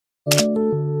Hello,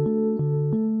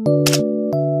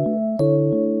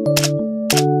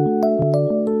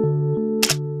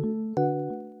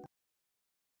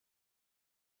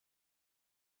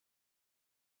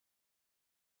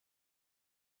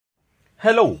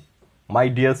 my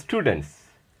dear students.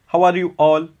 How are you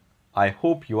all? I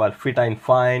hope you are fit and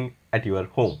fine at your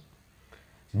home.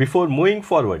 Before moving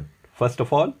forward, first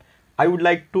of all, I would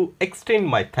like to extend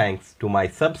my thanks to my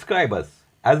subscribers,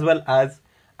 as well as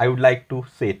I would like to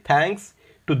say thanks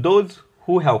to those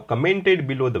who have commented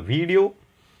below the video,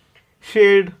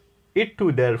 shared it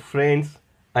to their friends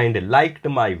and liked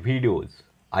my videos.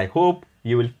 I hope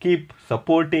you will keep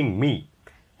supporting me.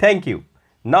 Thank you.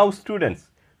 Now students,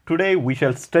 today we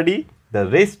shall study the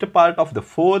rest part of the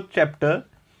 4th chapter,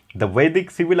 the Vedic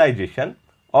Civilization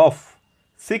of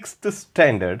 6th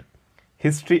Standard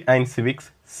History and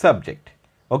Civics subject.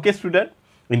 Okay student,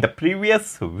 in the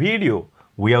previous video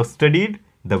we have studied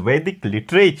the Vedic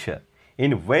literature.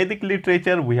 In Vedic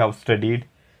literature we have studied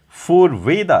 4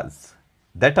 Vedas,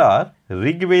 that are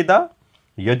Rig Veda,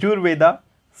 Yajur Veda,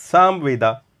 Sam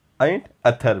Veda and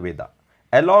Athar Veda.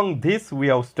 Along this we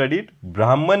have studied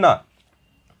Brahmana,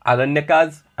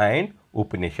 Aranyakas and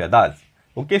Upanishads.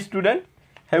 Okay student,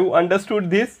 have you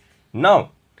understood this?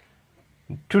 Now,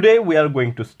 today we are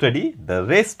going to study the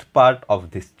rest part of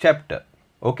this chapter.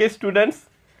 Okay students,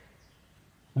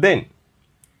 then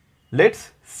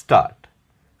let's start.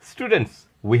 Students,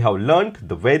 we have learnt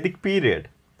the Vedic period,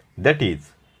 that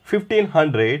is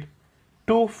 1500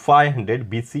 to 500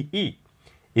 BCE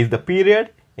is the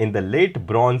period in the late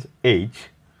Bronze Age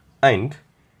and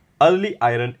early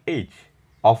Iron Age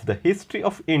of the history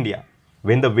of India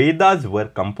when the Vedas were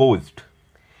composed.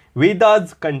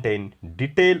 Vedas contain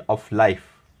detail of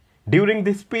life during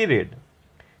this period.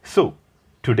 So,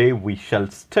 today we shall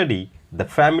study the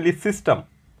family system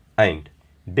and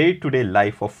day-to-day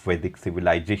life of Vedic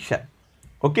civilization.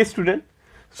 Okay student,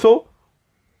 so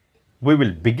we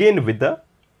will begin with the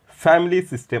family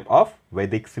system of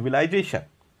Vedic civilization.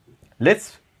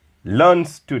 Let's learn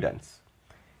students.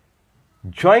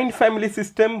 Joint family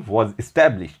system was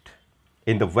established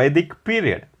in the Vedic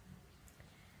period.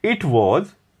 It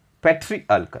was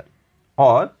patriarchal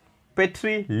or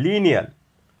patrilineal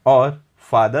or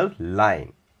father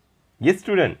line. Yes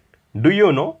student, do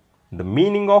you know the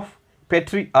meaning of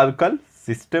patriarchal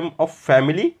system of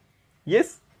family?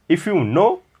 Yes, if you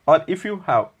know or if you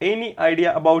have any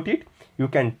idea about it, you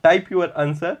can type your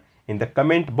answer in the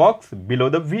comment box below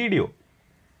the video.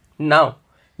 Now,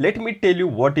 let me tell you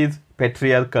what is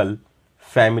patriarchal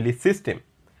family system.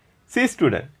 See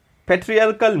student,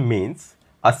 patriarchal means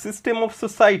a system of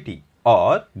society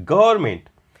or government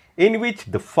in which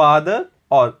the father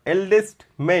or eldest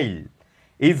male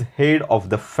is head of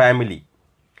the family.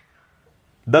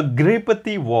 The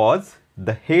Grihapati was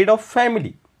the head of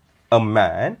family, a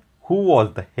man who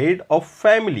was the head of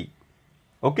family.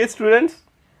 Okay students,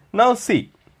 now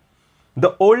see,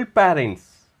 the old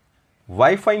parents,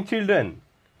 wife and children,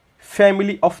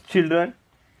 family of children,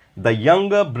 the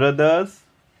younger brothers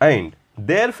and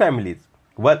their families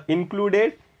were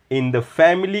included in the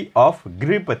family of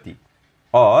Grihapati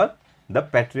or the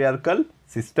patriarchal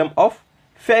system of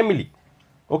family.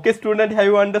 Okay student, have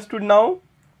you understood now?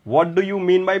 What do you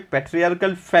mean by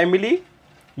patriarchal family?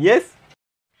 Yes,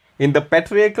 in the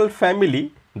patriarchal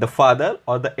family, the father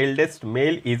or the eldest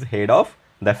male is head of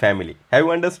the family. Have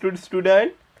you understood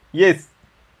student? Yes.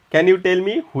 Can you tell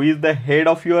me who is the head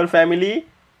of your family?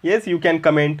 Yes, you can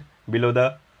comment below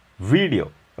the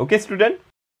video. Okay student?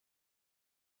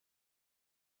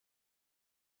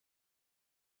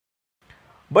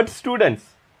 But students,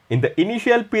 in the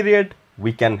initial period,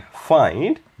 we can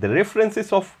find the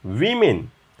references of women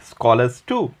scholars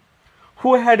too,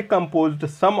 who had composed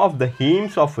some of the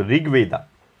hymns of Rig Veda.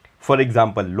 For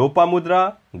example,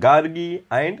 Lopamudra, Gargi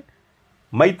and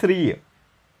Maitreya.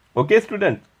 Okay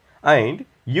students, and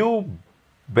you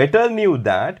better knew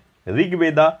that Rig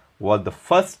Veda was the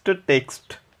first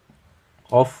text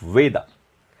of Veda.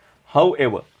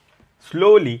 However,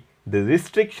 slowly the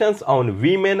restrictions on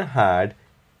women had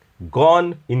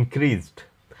gone increased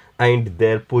and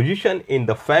their position in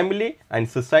the family and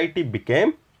society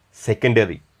became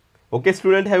secondary. Okay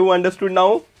student, have you understood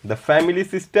now the family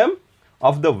system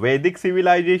of the Vedic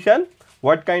civilization?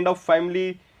 What kind of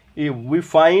family we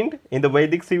find in the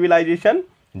Vedic civilization?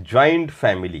 Joint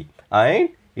family,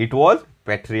 and it was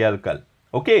patriarchal.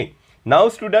 Okay, now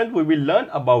student, we will learn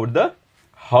about the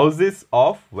houses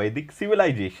of Vedic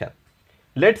civilization.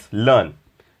 Let's learn.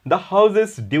 The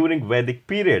houses during Vedic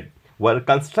period were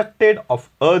constructed of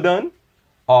earthen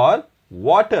or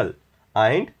wattle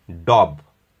and daub.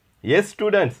 Yes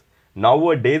students,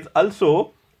 nowadays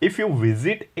also if you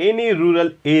visit any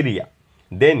rural area,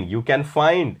 then you can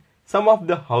find some of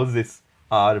the houses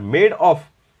are made of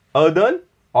earthen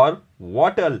or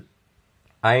wattle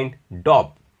and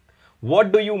daub.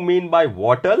 What do you mean by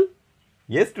wattle?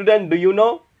 Yes, student, do you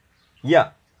know?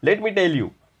 Yeah, let me tell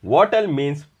you. Wattle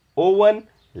means woven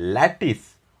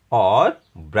lattice or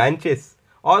branches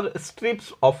or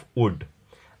strips of wood,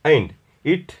 and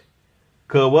it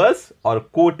covers or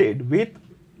coated with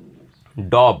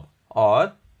daub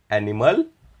or animal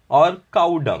or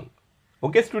cow dung.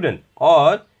 Okay, student,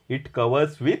 or it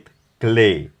covers with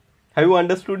clay. Have you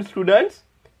understood, students?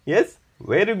 Yes,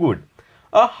 very good.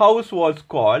 A house was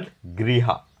called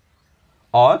griha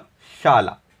or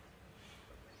shala.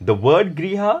 The word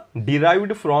griha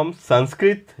derived from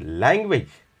Sanskrit language.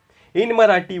 In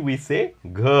Marathi we say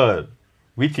ghar,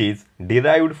 which is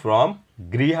derived from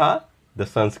griha, the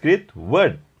Sanskrit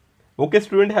word. Okay,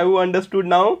 student, have you understood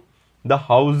now? The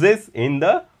houses in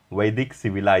the Vedic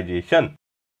civilization.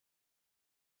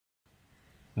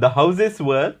 The houses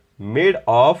were made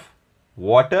of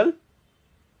wattle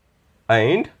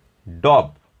and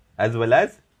daub as well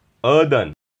as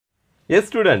earthen. Yes,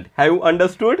 student, have you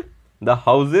understood the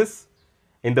houses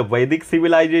in the Vedic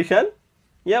civilization?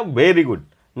 Yeah, very good.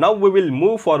 Now we will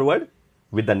move forward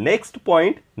with the next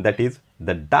point, that is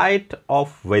the diet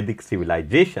of Vedic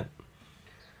civilization.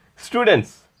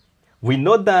 Students, we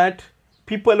know that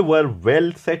people were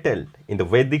well settled in the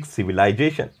Vedic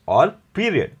civilization or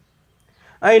period,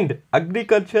 and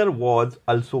agriculture was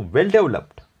also well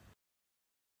developed.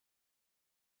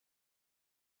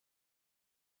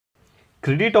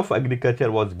 Credit of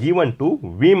agriculture was given to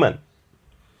women.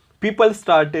 People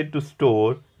started to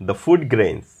store the food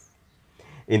grains.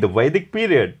 In the Vedic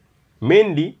period,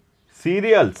 mainly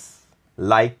cereals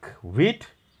like wheat,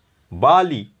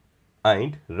 barley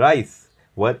and rice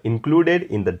were included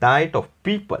in the diet of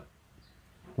people.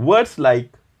 Words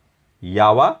like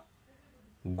yava,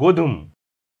 godhum,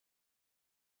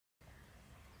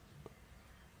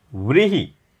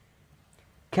 vrihi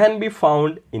can be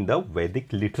found in the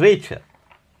Vedic literature.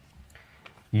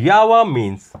 Yava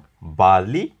means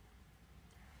barley,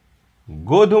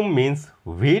 godhum means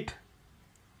wheat,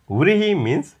 vrihi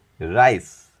means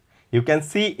rice. You can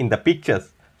see in the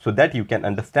pictures so that you can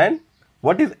understand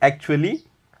what is actually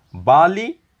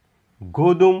barley,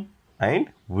 godhum and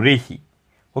vrihi.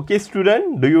 Okay,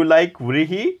 student, do you like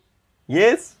vrihi?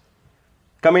 Yes?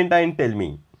 Comment and tell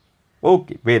me.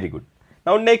 Okay, very good.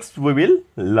 Now next we will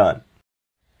learn.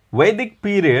 Vedic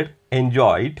period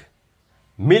enjoyed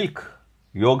milk,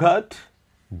 yogurt,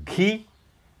 ghee,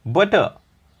 butter,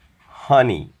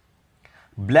 honey,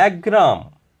 black gram,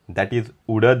 that is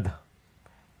urad,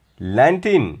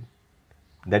 lentil,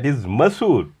 that is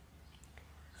masoor,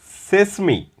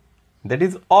 sesame, that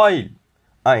is oil,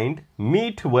 and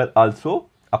meat were also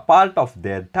a part of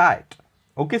their diet.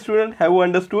 Okay, students, have you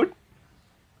understood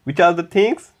which are the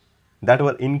things that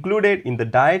were included in the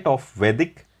diet of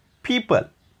Vedic people?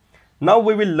 Now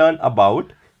we will learn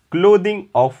about clothing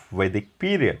of Vedic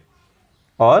period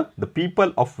or the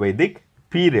people of Vedic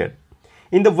period.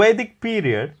 In the Vedic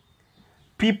period,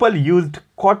 people used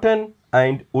cotton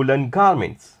and woolen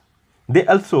garments. They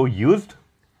also used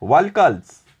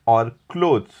valkals or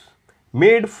clothes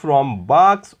made from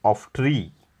barks of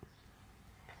tree.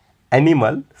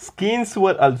 Animal skins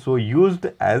were also used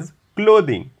as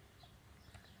clothing.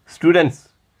 Students,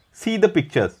 see the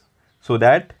pictures so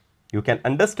that you can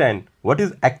understand what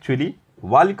is actually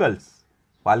valkals.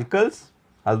 Valkals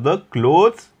are the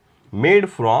clothes made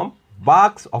from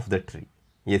barks of the tree.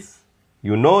 Yes,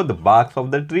 you know the barks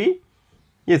of the tree.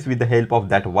 Yes, with the help of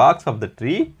that barks of the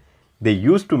tree, they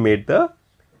used to make the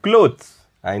clothes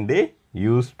and they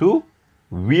used to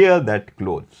wear that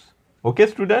clothes. Okay,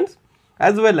 students,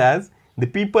 as well as the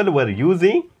people were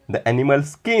using the animal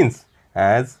skins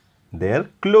as their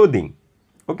clothing.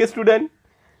 Okay, student,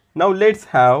 now let's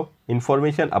have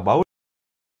information about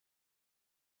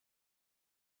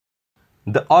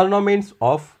the ornaments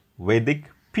of Vedic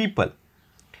people.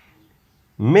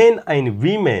 Men and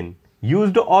women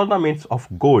used ornaments of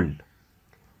gold,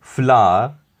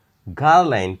 flower,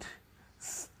 garland,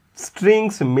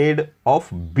 strings made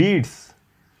of beads.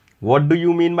 What do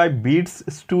you mean by beads,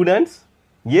 students?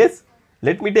 Yes,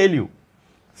 let me tell you.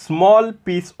 Small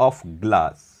piece of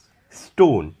glass,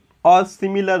 stone or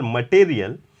similar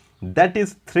material that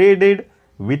is threaded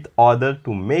with other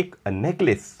to make a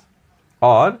necklace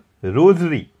or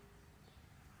rosary.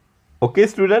 Okay,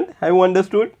 student, have you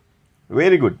understood?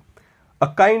 Very good. A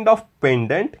kind of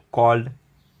pendant called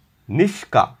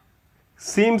nishka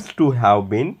seems to have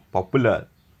been popular.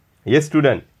 Yes,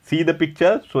 student, see the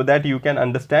picture so that you can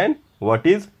understand what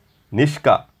is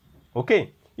nishka.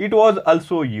 Okay, It was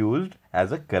also used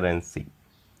as a currency.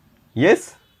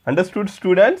 Yes, understood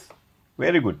students?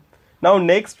 Very good. Now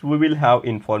next we will have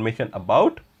information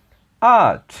about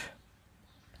art.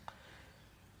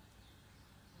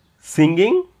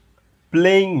 Singing,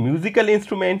 playing musical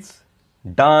instruments,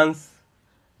 dance,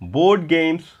 board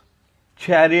games,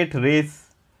 chariot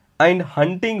race and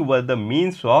hunting were the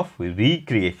means of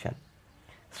recreation.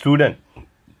 Student,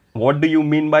 what do you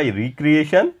mean by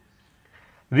recreation?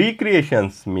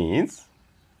 Recreations means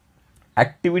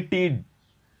activity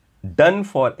done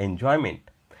for enjoyment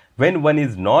when one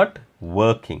is not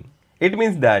working. It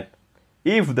means that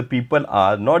if the people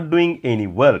are not doing any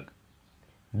work,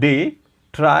 they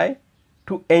try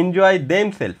to enjoy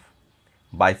themselves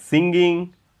by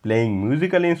singing, playing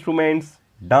musical instruments,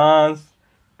 dance,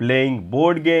 playing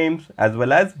board games as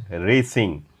well as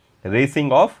racing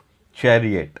of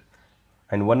chariot.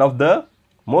 And one of the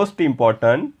most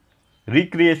important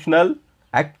recreational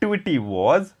activity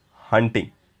was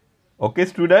hunting. Okay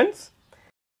students?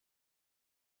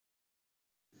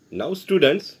 Now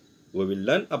students, we will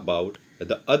learn about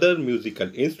the other musical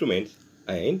instruments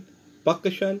and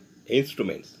percussion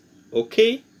instruments.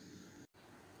 Okay?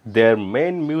 Their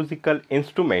main musical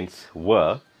instruments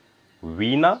were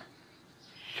veena,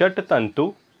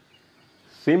 shatatantu,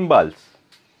 cymbals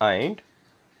and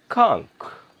khank.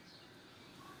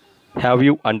 Have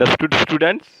you understood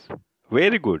students?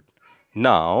 Very good.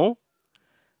 Now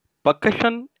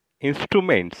percussion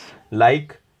instruments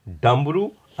like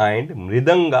dambru and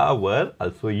mridanga were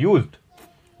also used.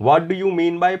 What do you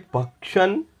mean by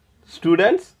percussion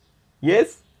students?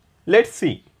 Yes, let's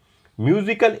see.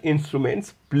 Musical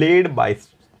instruments played by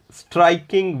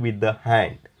striking with the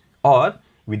hand or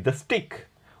with the stick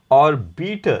or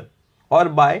beater or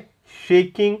by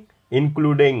shaking,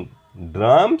 including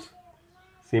drums,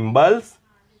 cymbals,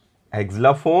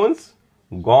 xylophones,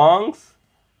 gongs,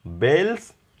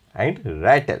 bells and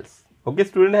rattles. Okay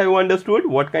student, have you understood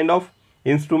what kind of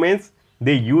instruments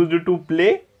they used to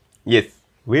play? Yes,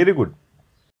 very good.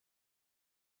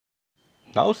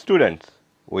 Now students,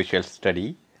 we shall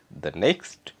study the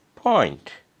next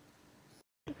point,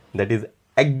 that is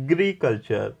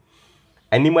agriculture,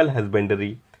 animal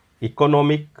husbandry,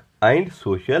 economic and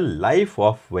social life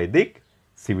of Vedic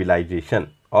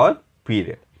civilization or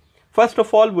period. First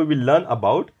of all, we will learn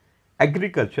about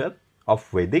agriculture of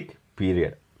Vedic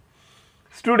period.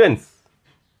 Students,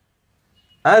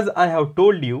 as I have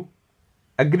told you,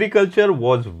 agriculture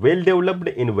was well developed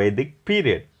in Vedic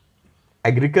period.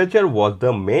 Agriculture was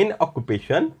the main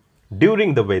occupation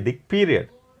during the Vedic period.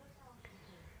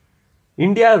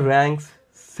 India ranks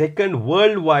second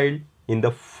worldwide in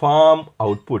the farm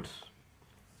outputs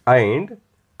and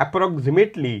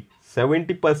approximately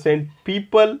 70%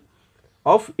 people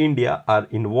of India are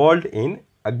involved in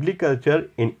agriculture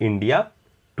in India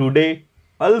today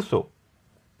also.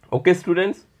 Okay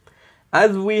students,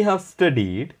 as we have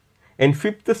studied in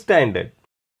 5th standard,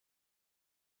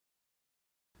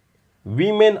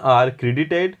 women are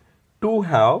credited to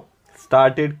have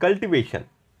started cultivation.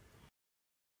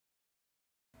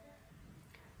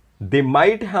 They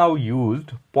might have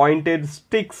used pointed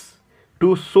sticks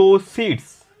to sow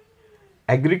seeds.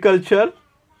 Agriculture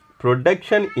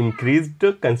production increased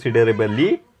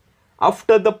considerably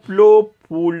after the plough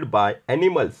pulled by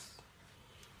animals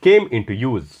came into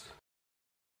use.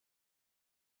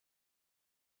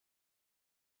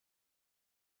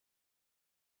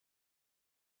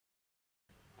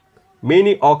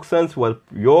 Many oxen were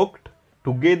yoked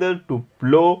together to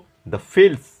plough the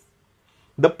fields.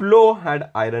 The plough had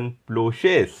iron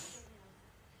plowshares.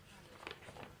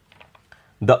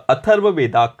 The Atharva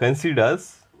Veda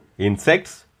considers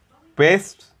insects,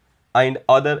 pests and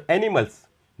other animals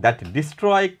that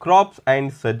destroy crops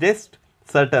and suggest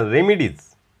certain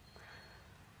remedies.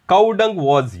 Cow dung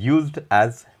was used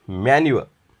as manure.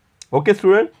 Okay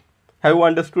student, have you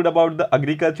understood about the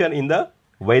agriculture in the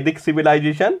Vedic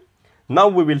civilization? Now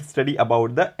we will study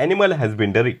about the animal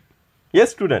husbandry.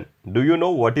 Yes student, do you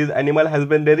know what is animal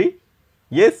husbandry?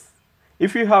 Yes,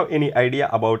 if you have any idea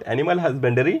about animal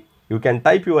husbandry, you can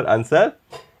type your answer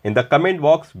in the comment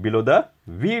box below the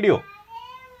video.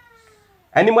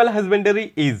 Animal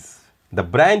husbandry is the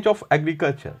branch of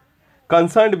agriculture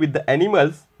concerned with the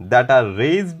animals that are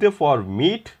raised for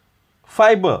meat,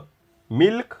 fiber,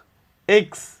 milk,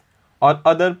 eggs or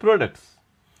other products.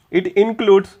 It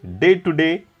includes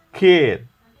day-to-day care,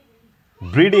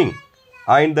 breeding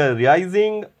and the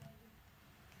raising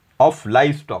of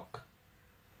livestock.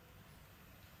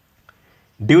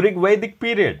 During Vedic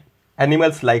period,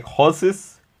 animals like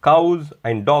horses, cows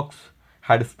and dogs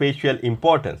had special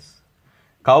importance.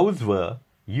 Cows were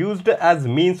used as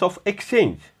means of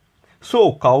exchange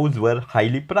So cows were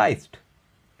highly prized.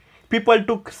 People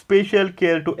took special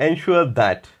care to ensure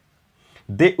that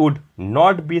they would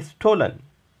not be stolen.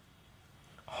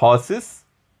 Horses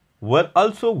were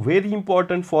also very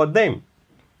important for them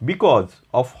because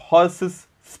of horses'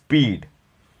 speed.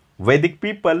 Vedic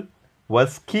people were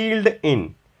skilled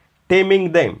in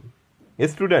taming them. A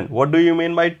student, what do you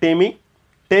mean by taming?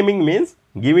 Taming means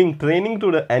giving training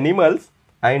to the animals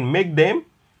and make them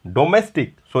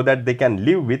domestic so that they can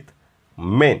live with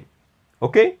men.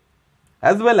 Okay?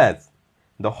 As well as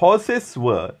the horses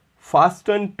were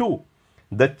fastened to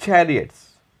the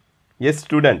chariots. Yes,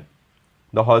 student,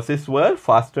 the horses were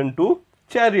fastened to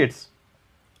chariots.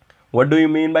 What do you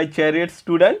mean by chariots,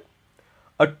 student?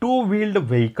 A two-wheeled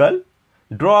vehicle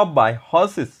drawn by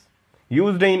horses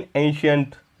used in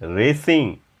ancient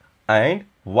racing and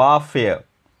warfare.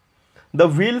 The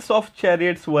wheels of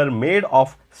chariots were made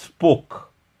of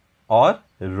spoke or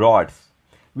rods,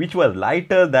 which were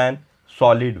lighter than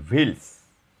solid wheels.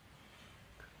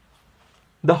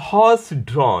 The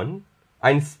horse-drawn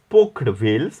and spoked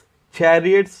wheels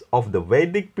chariots of the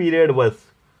Vedic period were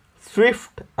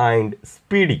swift and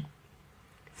speedy.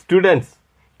 Students,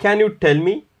 can you tell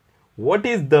me what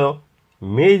is the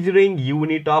measuring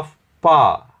unit of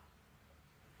power?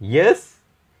 Yes?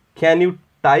 Can you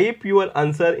type your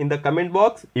answer in the comment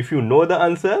box if you know the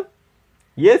answer?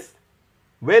 Yes?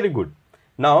 Very good.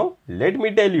 Now, let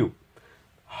me tell you.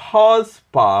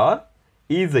 Horsepower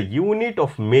is a unit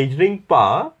of measuring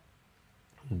power,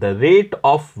 the rate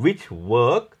of which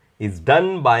work is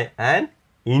done by an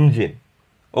engine.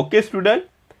 Okay, student?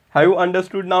 Have you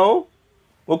understood now?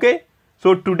 Okay.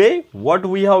 So, today what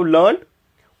we have learned?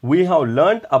 We have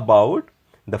learned about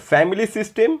the family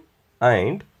system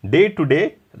and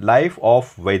day-to-day life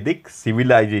of Vedic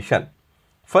civilization.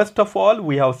 First of all,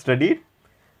 we have studied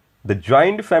the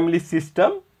joint family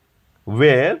system,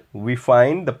 where we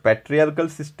find the patriarchal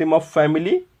system of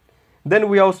family. Then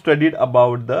we have studied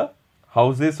about the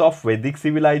houses of Vedic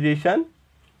civilization,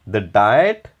 the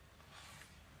diet,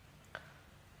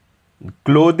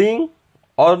 clothing,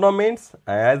 ornaments,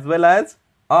 as well as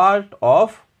art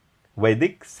of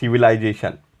Vedic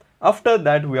civilization. After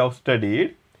that, we have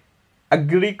studied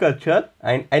agriculture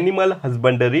and animal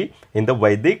husbandry in the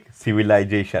Vedic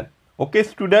civilization. Okay,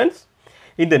 students,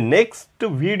 in the next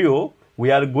video,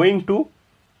 we are going to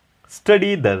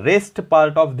study the rest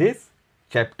part of this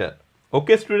chapter.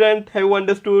 Okay, student, have you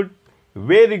understood?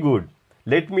 Very good.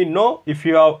 Let me know if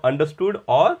you have understood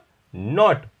or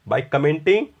not by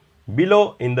commenting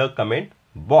below in the comment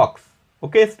box.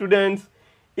 Okay, students,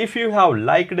 if you have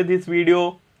liked this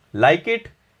video, like it,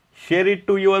 share it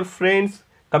to your friends,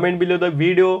 comment below the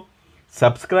video,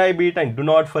 subscribe it, and do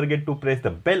not forget to press the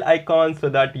bell icon so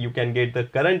that you can get the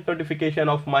current notification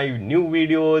of my new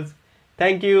videos.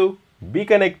 Thank you. Be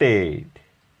connected.